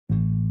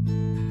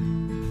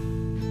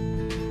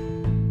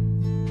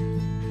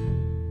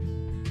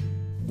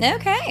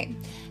Okay,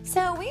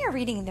 so we are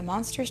reading the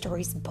Monster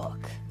Stories book.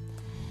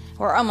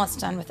 We're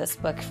almost done with this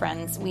book,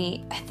 friends.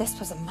 This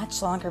was a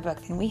much longer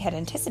book than we had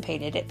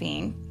anticipated it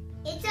being.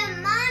 It's a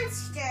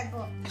monster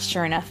book.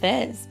 Sure enough,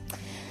 it is.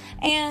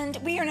 And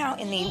we are now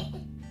in the...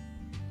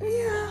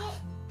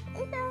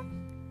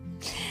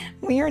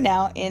 We are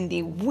now in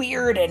the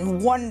Weird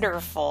and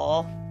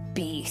Wonderful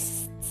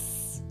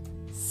Beasts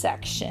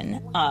section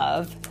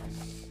of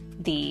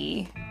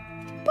the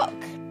book.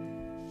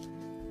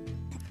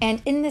 And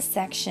in this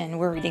section,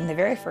 we're reading the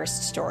very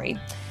first story,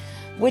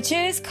 which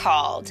is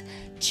called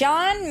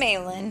John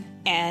Malin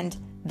and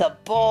the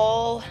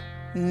Bull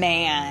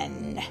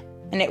Man.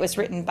 And it was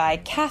written by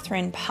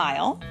Catherine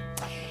Pyle.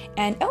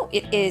 And,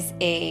 it is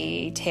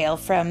a tale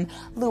from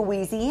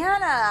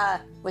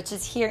Louisiana, which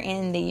is here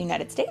in the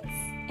United States.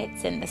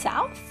 It's in the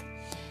South.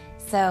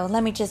 So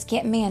let me just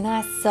get me a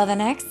nice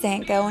Southern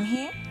accent going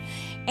here.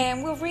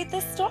 And we'll read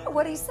this story.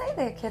 What do you say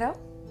there, kiddo?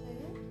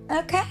 Mm-hmm.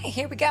 Okay,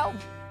 here we go.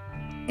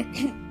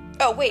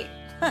 Oh, wait.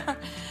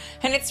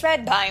 And it's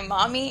read by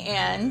Mommy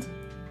and...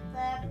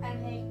 Philip and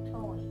his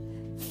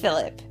toys.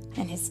 Philip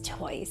and his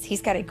toys.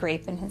 He's got a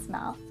grape in his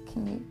mouth.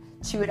 Can you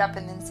chew it up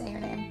and then say your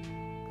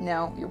name?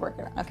 No, you're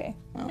working on it. Okay,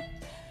 well.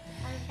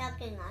 I'm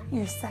sucking on it.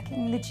 You're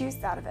sucking the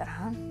juice out of it,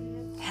 huh?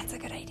 That's a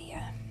good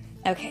idea.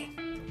 Okay,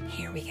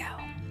 here we go.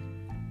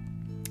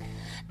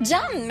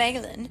 John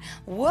Malin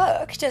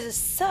worked as a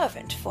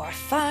servant for a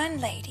fine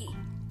lady.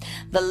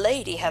 The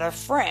lady had a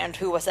friend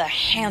who was a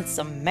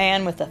handsome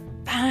man with a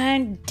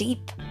fine,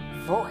 deep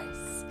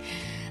voice.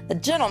 The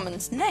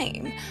gentleman's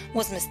name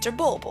was Mr.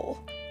 Bulbul.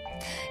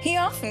 He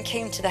often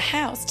came to the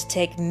house to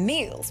take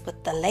meals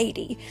with the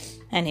lady,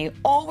 and he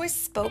always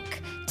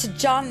spoke to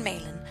John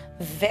Malin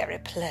very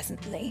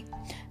pleasantly,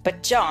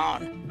 but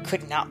John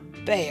could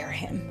not bear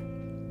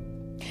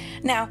him.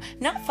 Now,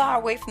 not far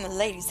away from the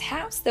lady's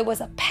house, there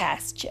was a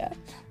pasture,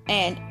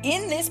 and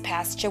in this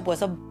pasture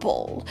was a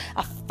bull,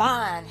 a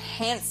fine,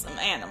 handsome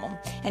animal,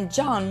 and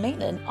John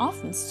Malin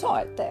often saw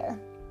it there.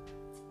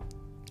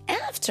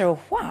 After a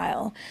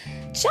while,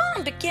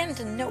 John began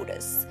to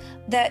notice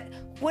that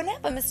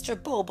whenever Mr.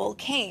 Bulbul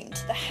came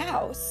to the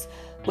house,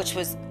 which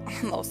was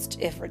almost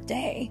every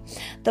day,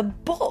 the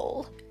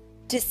bull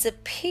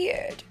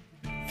disappeared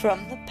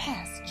from the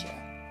pasture.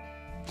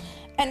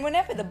 And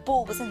whenever the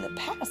bull was in the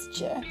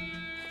pasture,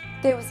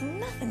 there was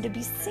nothing to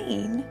be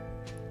seen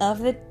of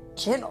the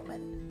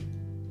gentleman.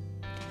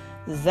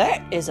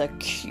 "That is a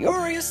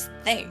curious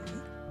thing,"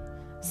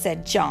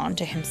 said John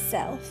to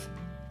himself.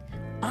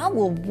 "I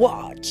will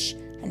watch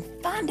and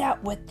find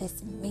out what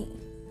this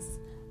means.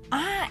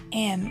 I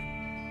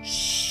am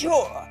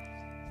sure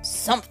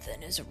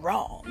something is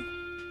wrong."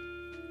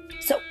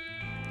 So,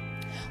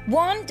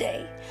 one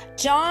day,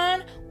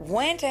 John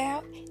went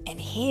out and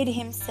hid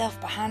himself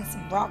behind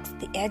some rocks at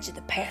the edge of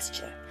the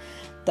pasture.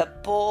 The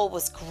bull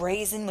was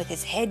grazing with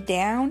his head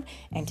down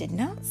and did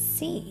not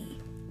see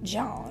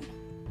John.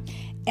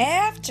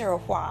 After a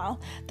while,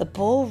 the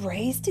bull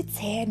raised its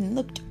head and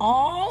looked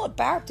all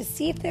about to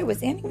see if there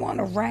was anyone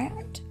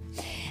around.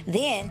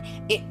 Then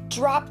it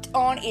dropped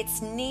on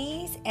its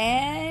knees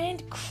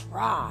and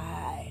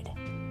cried,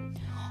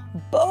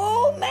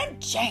 "Bull my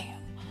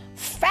jam,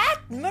 fat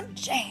my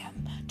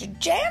jam, to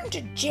jam,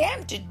 to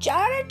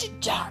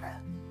jada.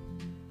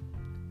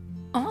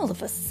 All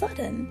of a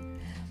sudden,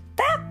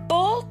 that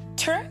bull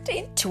turned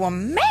into a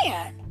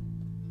man.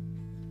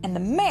 And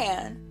the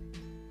man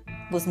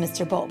was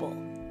Mr. Bulbul,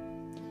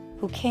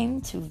 who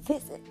came to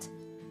visit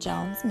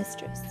John's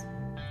mistress.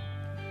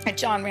 And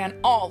John ran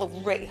all the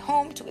way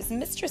home to his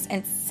mistress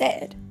and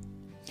said,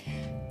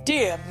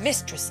 "Dear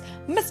mistress,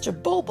 Mr.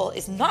 Bulbul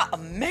is not a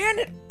man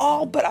at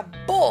all, but a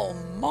bull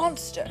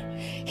monster.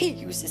 He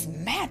uses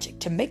magic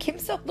to make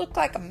himself look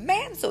like a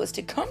man so as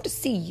to come to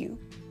see you."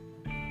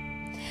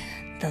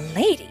 The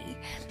lady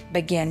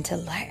began to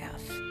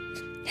laugh.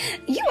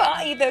 "You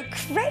are either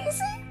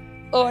crazy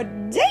or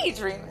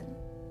daydreaming,"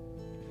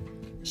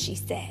 she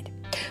said.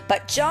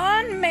 But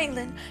John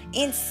Malin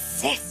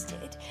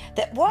insisted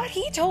that what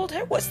he told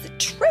her was the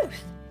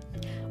truth.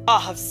 "I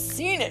have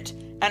seen it,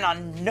 and I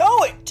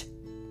know it,"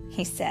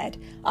 he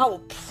said. "I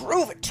will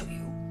prove it to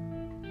you."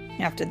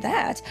 After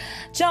that,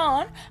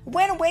 John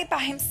went away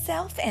by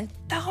himself and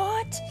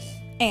thought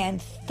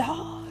and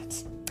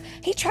thought.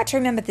 He tried to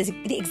remember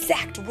the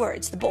exact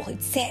words the bull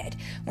had said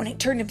when he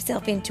turned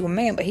himself into a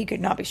man, but he could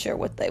not be sure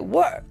what they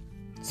were.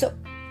 So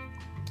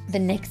the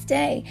next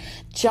day,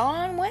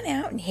 John went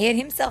out and hid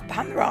himself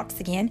behind the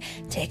rocks again,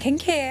 taking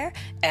care,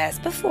 as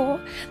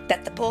before,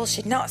 that the bull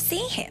should not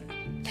see him.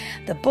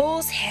 The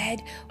bull's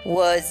head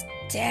was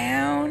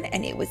down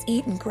and it was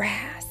eating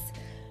grass.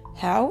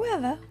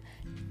 However,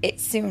 it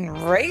soon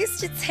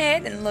raised its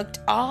head and looked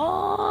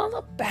all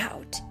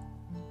about.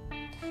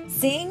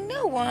 Seeing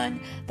no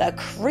one, the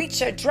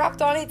creature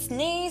dropped on its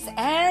knees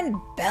and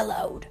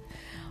bellowed,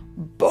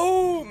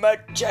 "Bull my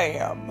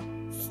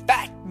jam,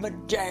 fat my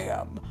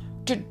jam,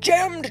 to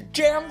jam, to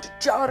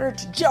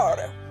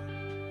jada.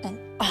 And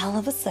all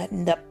of a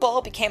sudden, the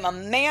bull became a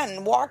man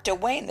and walked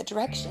away in the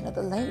direction of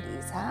the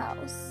lady's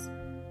house.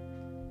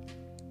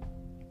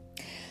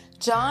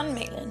 John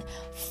Maylen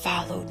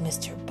followed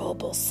Mr.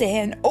 Bulbul,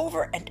 saying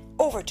over and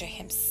over to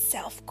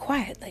himself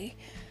quietly,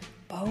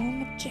 "Bo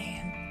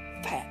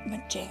Majam, Fat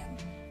Majam,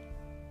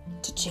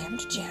 to-jam,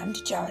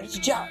 to-jar,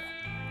 to-jar.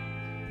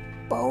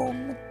 Bo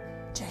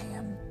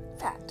Majam,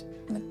 Fat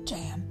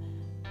Majam,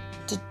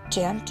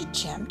 to-jam,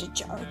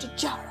 to-jar,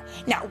 to-jar."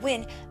 Now,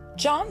 when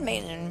John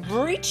Maylen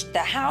reached the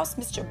house,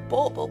 Mr.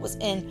 Bulbul was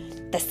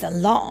in the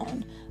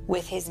salon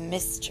with his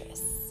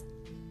mistress.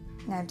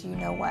 Now, do you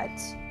know what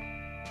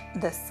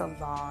the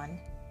salon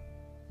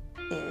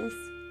is?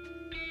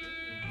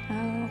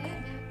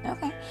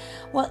 Okay.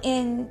 Well,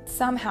 in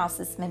some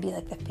houses, maybe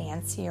like the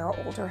fancier,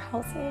 older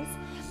houses,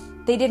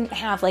 they didn't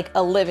have like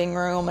a living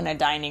room and a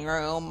dining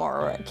room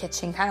or a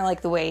kitchen, kind of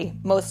like the way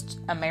most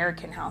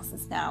American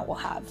houses now will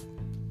have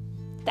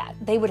that.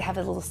 They would have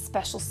a little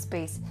special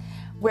space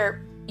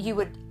where you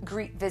would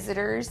greet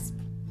visitors,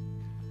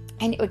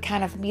 and it would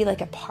kind of be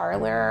like a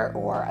parlor,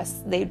 or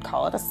they'd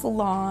call it a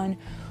salon,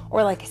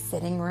 or like a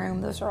sitting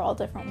room. Those are all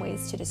different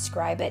ways to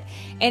describe it.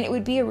 And it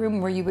would be a room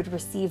where you would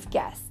receive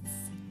guests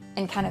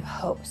and kind of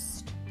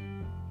host.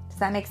 Does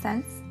that make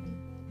sense?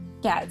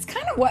 Yeah, it's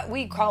kind of what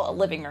we call a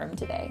living room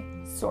today,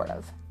 sort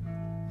of.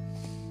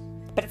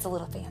 But it's a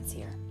little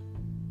fancier.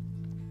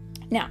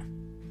 Now,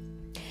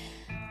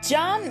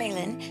 John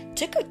Maylen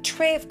took a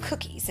tray of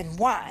cookies and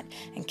wine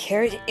and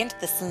carried it into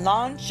the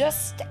salon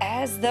just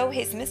as though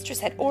his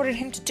mistress had ordered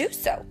him to do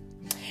so.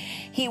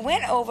 He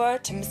went over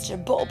to Mr.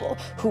 Bulbul,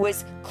 who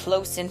was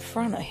close in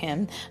front of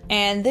him,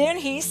 and then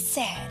he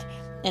said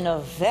in a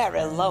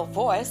very low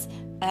voice,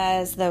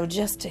 as though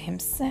just to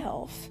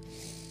himself,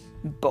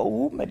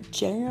 "Bo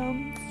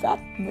Majam, Fat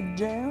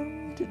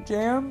Majam,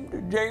 to-jam,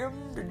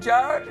 to-jam,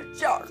 to-jar,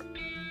 to-jar."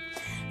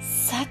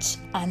 Such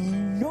a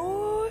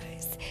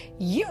noise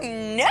you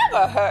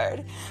never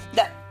heard.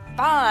 That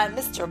fine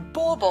Mr.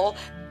 Bulbul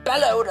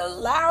bellowed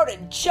aloud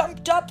and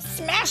jumped up,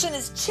 smashing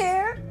his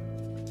chair.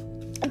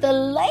 The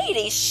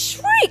lady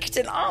shrieked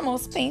and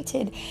almost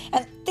fainted,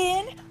 and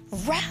then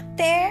right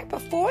there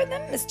before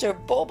them, Mr.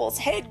 Bulbul's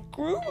head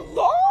grew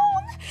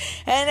long,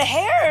 and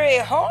hairy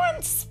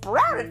horns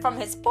sprouted from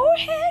his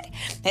forehead.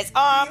 His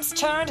arms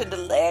turned into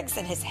legs,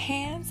 and his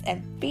hands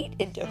and feet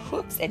into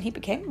hoofs, and he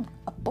became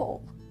a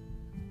bull.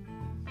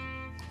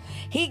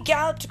 He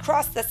galloped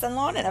across the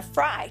salon in a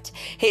fright,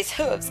 his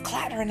hooves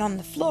clattering on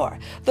the floor.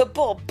 The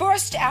bull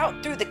burst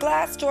out through the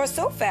glass door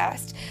so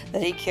fast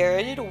that he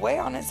carried it away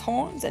on his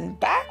horns and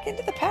back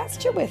into the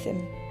pasture with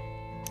him.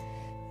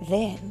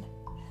 Then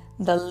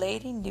the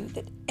lady knew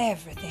that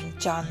everything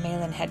John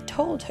Maylen had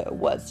told her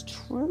was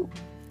true,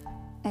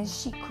 and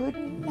she could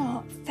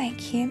not thank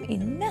him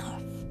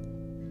enough.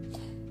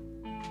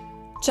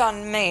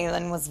 John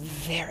Maylen was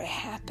very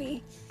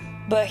happy,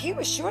 but he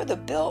was sure the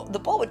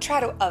bull would try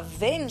to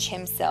avenge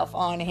himself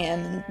on him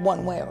in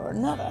one way or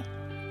another.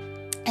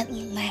 At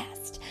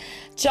last,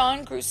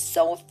 John grew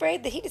so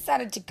afraid that he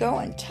decided to go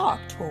and talk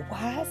to a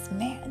wise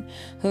man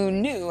who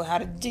knew how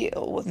to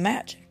deal with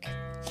magic.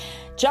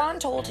 John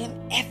told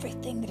him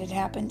everything that had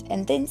happened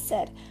and then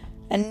said,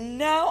 "And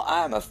now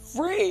I am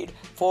afraid,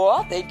 for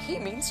I think he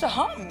means to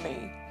harm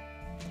me."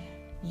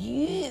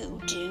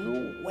 "You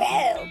do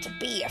well to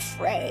be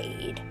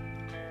afraid,"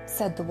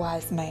 said the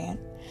wise man.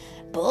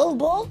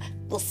 "Bulbul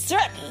will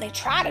certainly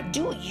try to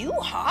do you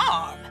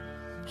harm.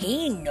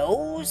 He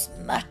knows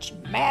much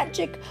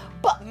magic,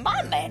 but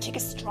my magic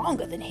is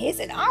stronger than his,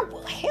 and I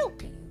will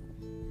help you.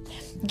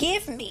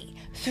 Give me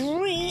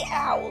 3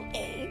 owl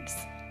eggs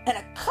and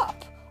a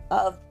cup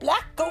of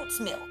black goat's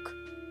milk,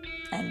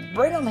 and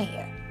bring them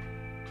here."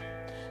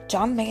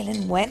 John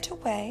Maylen went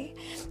away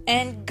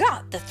and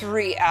got the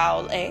 3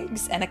 owl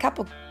eggs and a cup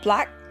of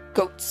black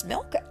goat's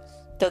milk,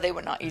 though they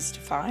were not easy to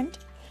find.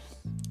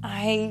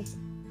 I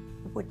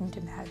wouldn't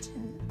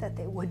imagine that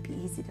they would be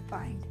easy to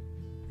find.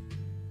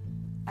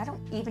 I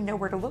don't even know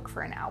where to look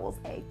for an owl's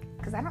egg,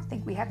 because I don't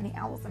think we have any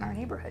owls in our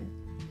neighborhood.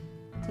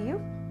 Do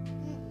you?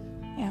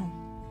 Yeah.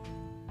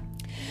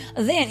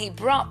 Then he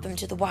brought them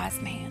to the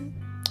wise man.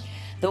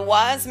 The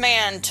wise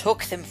man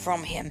took them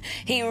from him.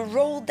 He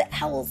rolled the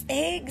owl's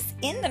eggs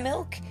in the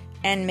milk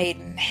and made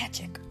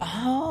magic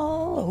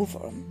all over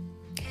them.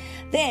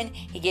 Then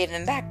he gave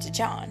them back to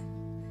John.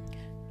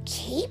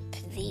 "Keep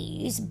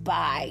these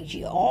by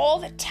you all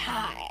the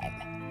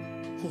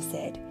time," he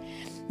said.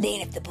 "Then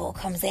if the bull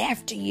comes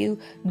after you,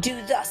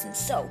 do thus and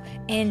so,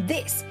 and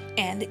this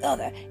and the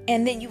other,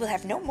 and then you will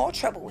have no more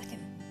trouble with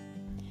him."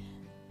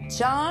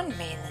 John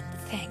Maylen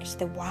thanked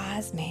the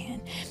wise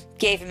man,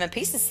 gave him a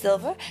piece of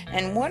silver,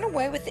 and went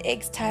away with the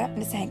eggs tied up in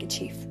his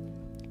handkerchief.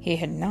 He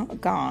had not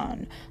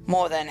gone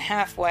more than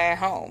halfway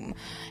home,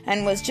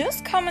 and was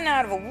just coming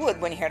out of a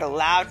wood when he heard a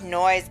loud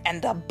noise,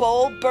 and the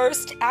bull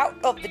burst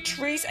out of the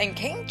trees and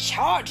came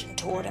charging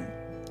toward him.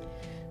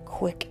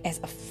 Quick as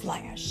a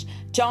flash,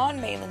 John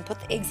Maylen put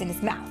the eggs in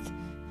his mouth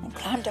and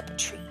climbed up a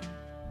tree.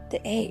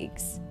 The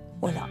eggs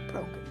were not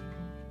broken.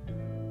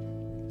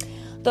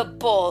 The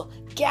bull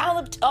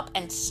galloped up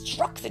and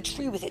struck the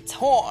tree with its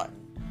horn.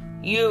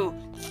 "You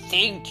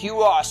think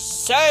you are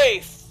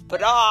safe,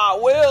 but I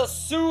will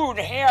soon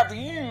have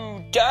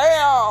you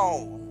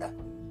down,"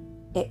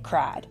 it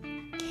cried.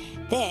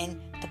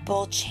 Then the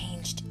bull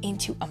changed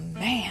into a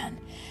man,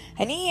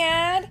 and he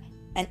had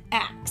an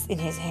axe in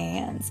his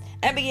hands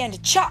and began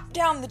to chop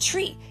down the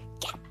tree.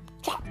 Chop,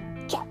 chop,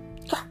 chop,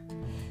 chop.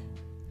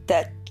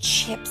 The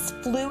chips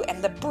flew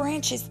and the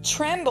branches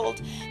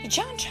trembled.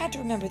 John tried to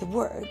remember the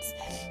words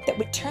that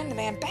would turn the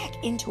man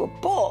back into a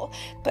bull,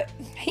 but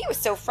he was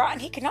so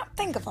frightened he could not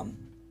think of them.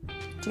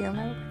 Do you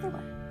remember what they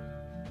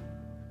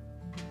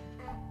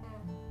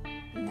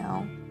were?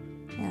 No.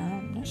 Yeah,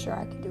 I'm not sure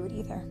I could do it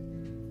either.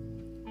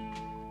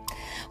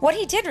 What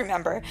he did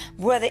remember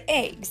were the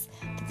eggs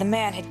that the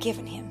man had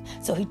given him.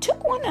 So he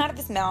took one out of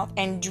his mouth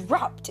and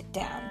dropped it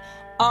down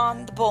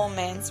on the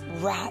bullman's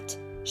right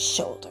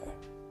shoulder.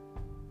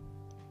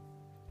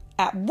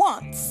 At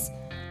once,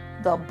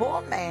 the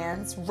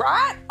bullman's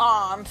right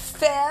arm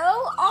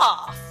fell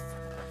off,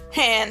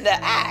 and the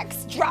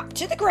axe dropped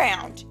to the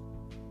ground.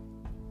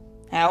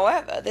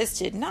 However, this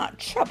did not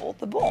trouble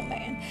the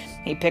bullman.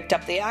 He picked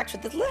up the axe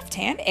with his left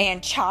hand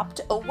and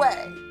chopped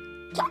away.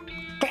 Chop,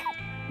 clap,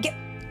 get.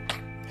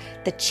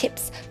 The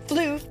chips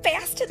flew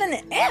faster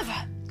than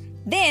ever.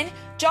 Then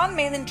John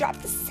Malin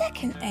dropped the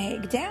second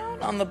egg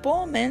down on the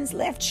bullman's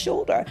left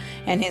shoulder,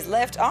 and his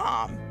left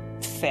arm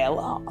fell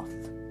off.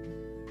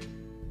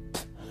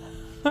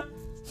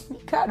 You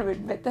gotta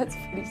admit, that's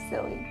pretty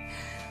silly.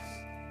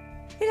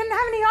 He didn't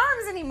have any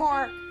arms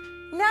anymore.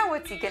 Now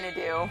what's he gonna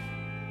do?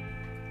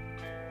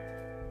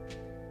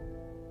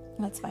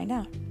 Let's find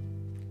out.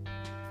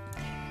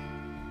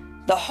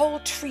 The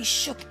whole tree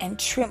shook and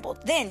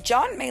trembled. Then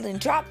John Malin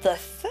dropped the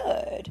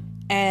third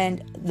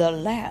and the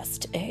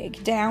last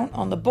egg down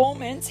on the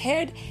bullman's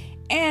head,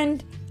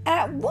 and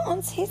at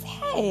once his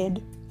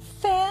head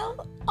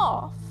fell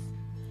off.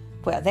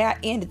 Well, that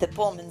ended the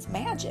bullman's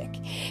magic.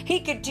 He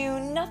could do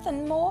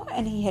nothing more,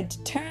 and he had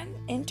to turn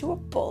into a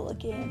bull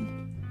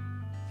again.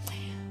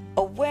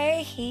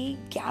 Away he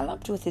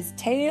galloped with his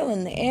tail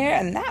in the air,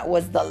 and that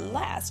was the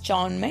last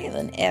John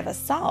Malin ever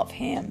saw of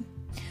him.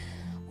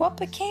 What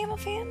became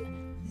of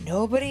him,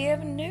 nobody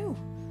ever knew,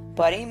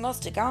 but he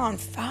must have gone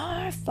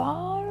far,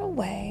 far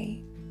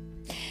away.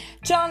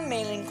 John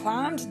Malin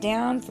climbed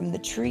down from the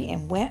tree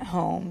and went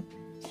home.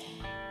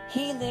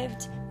 He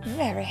lived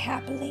very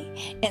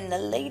happily in the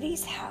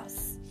lady's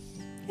house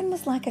and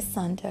was like a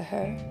son to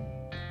her.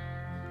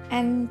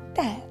 And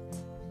that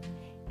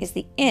is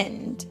the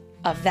end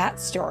of that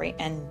story.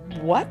 And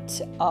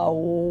what a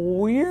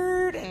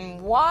weird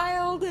and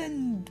wild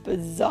and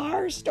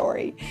bizarre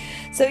story.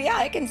 So yeah,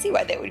 I can see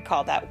why they would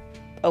call that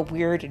a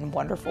weird and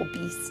wonderful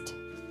beast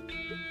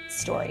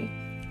story.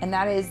 And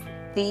that is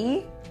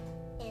the